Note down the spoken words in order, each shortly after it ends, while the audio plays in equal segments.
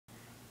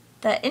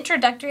The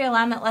introductory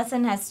alignment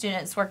lesson has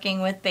students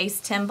working with base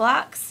 10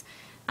 blocks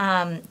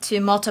to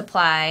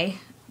multiply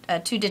a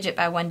 2-digit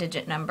by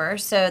 1-digit number.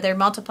 So they're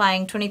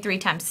multiplying 23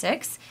 times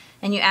 6,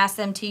 and you ask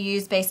them to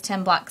use base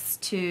 10 blocks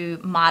to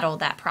model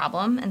that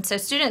problem. And so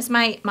students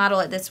might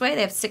model it this way.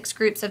 They have 6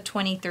 groups of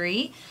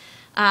 23.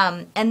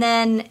 And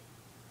then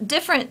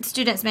different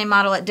students may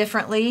model it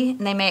differently,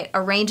 and they may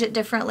arrange it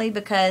differently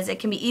because it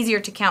can be easier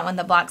to count when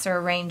the blocks are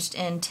arranged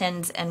in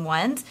 10s and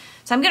 1s.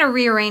 So I'm going to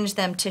rearrange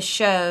them to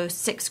show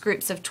 6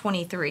 groups of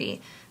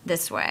 23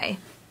 this way.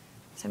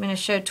 So I'm going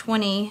to show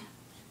 20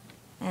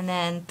 and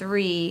then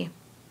 3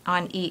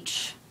 on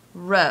each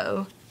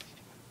row.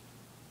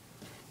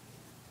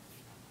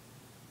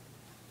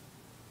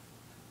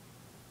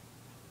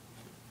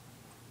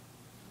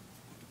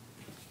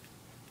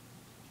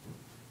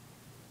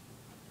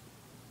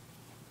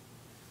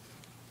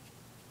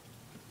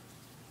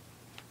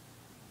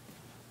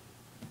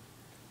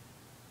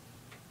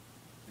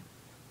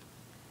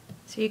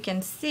 So you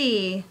can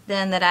see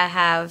then that I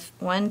have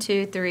 1,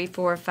 2, 3,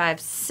 4, 5,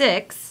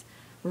 6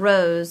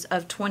 rows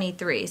of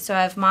 23. So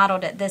I've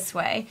modeled it this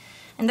way.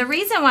 And the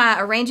reason why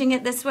arranging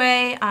it this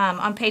way,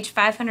 on page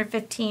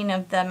 515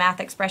 of the Math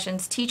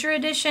Expressions Teacher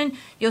Edition,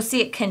 you'll see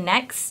it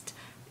connects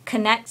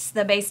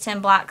the base 10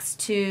 blocks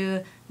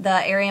to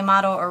the area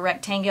model or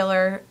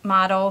rectangular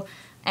model.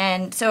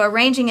 And so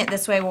arranging it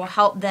this way will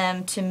help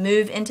them to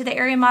move into the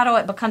area model.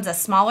 It becomes a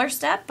smaller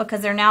step because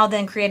they're now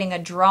then creating a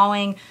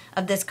drawing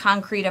of this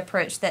concrete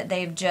approach that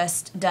they've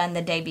just done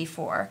the day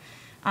before.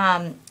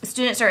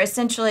 Students are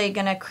essentially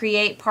going to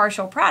create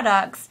partial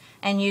products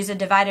and use a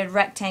divided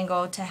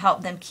rectangle to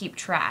help them keep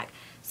track.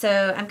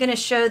 So I'm going to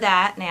show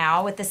that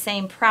now with the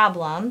same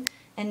problem.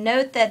 And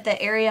note that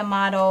the area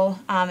model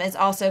is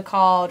also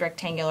called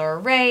rectangular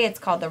array. It's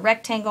called the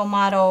rectangle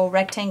model,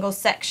 rectangle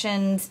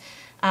sections.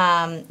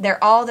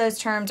 All those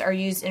terms are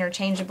used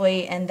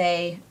interchangeably, and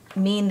they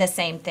mean the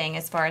same thing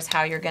as far as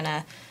how you're going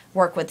to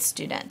work with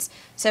students.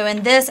 So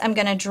in this, I'm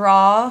going to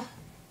draw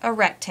a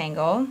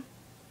rectangle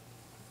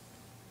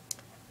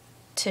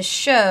to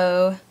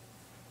show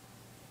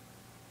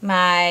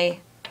my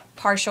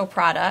partial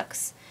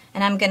products,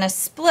 and I'm going to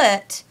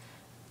split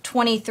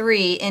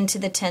 23 into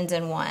the 10s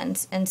and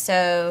 1s. And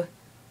so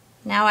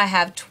now I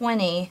have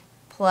 20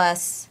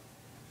 plus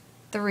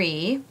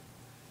 3.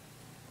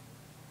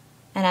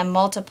 And I'm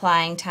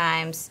multiplying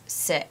times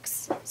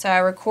 6. So I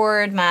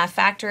record my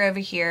factor over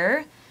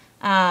here,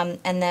 and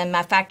then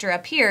my factor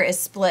up here is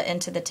split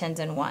into the 10s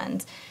and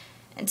 1s.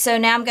 And so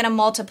now I'm going to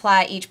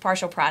multiply each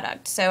partial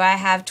product. So I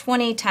have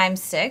 20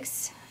 times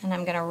 6, and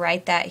I'm going to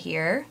write that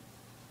here,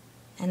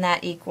 and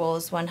that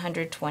equals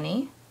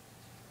 120.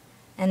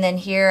 And then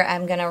here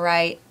I'm going to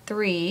write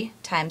 3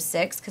 times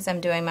 6 because I'm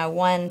doing my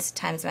 1s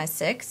times my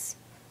 6,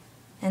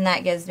 and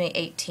that gives me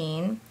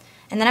 18.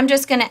 And then I'm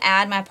just going to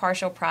add my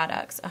partial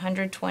products,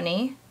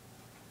 120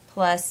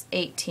 plus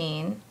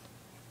 18,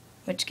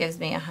 which gives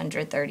me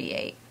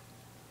 138.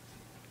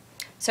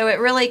 So it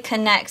really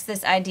connects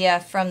this idea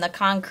from the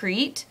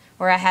concrete,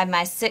 where I had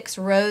my 6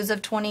 rows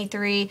of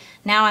 23.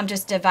 Now I'm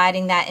just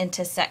dividing that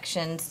into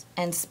sections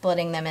and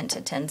splitting them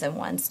into 10s and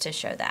 1s to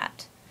show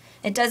that.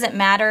 It doesn't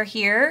matter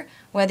here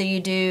whether you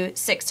do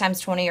 6 times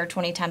 20 or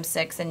 20 times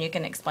 6, and you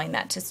can explain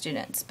that to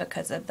students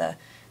because of the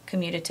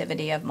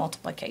commutativity of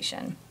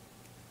multiplication.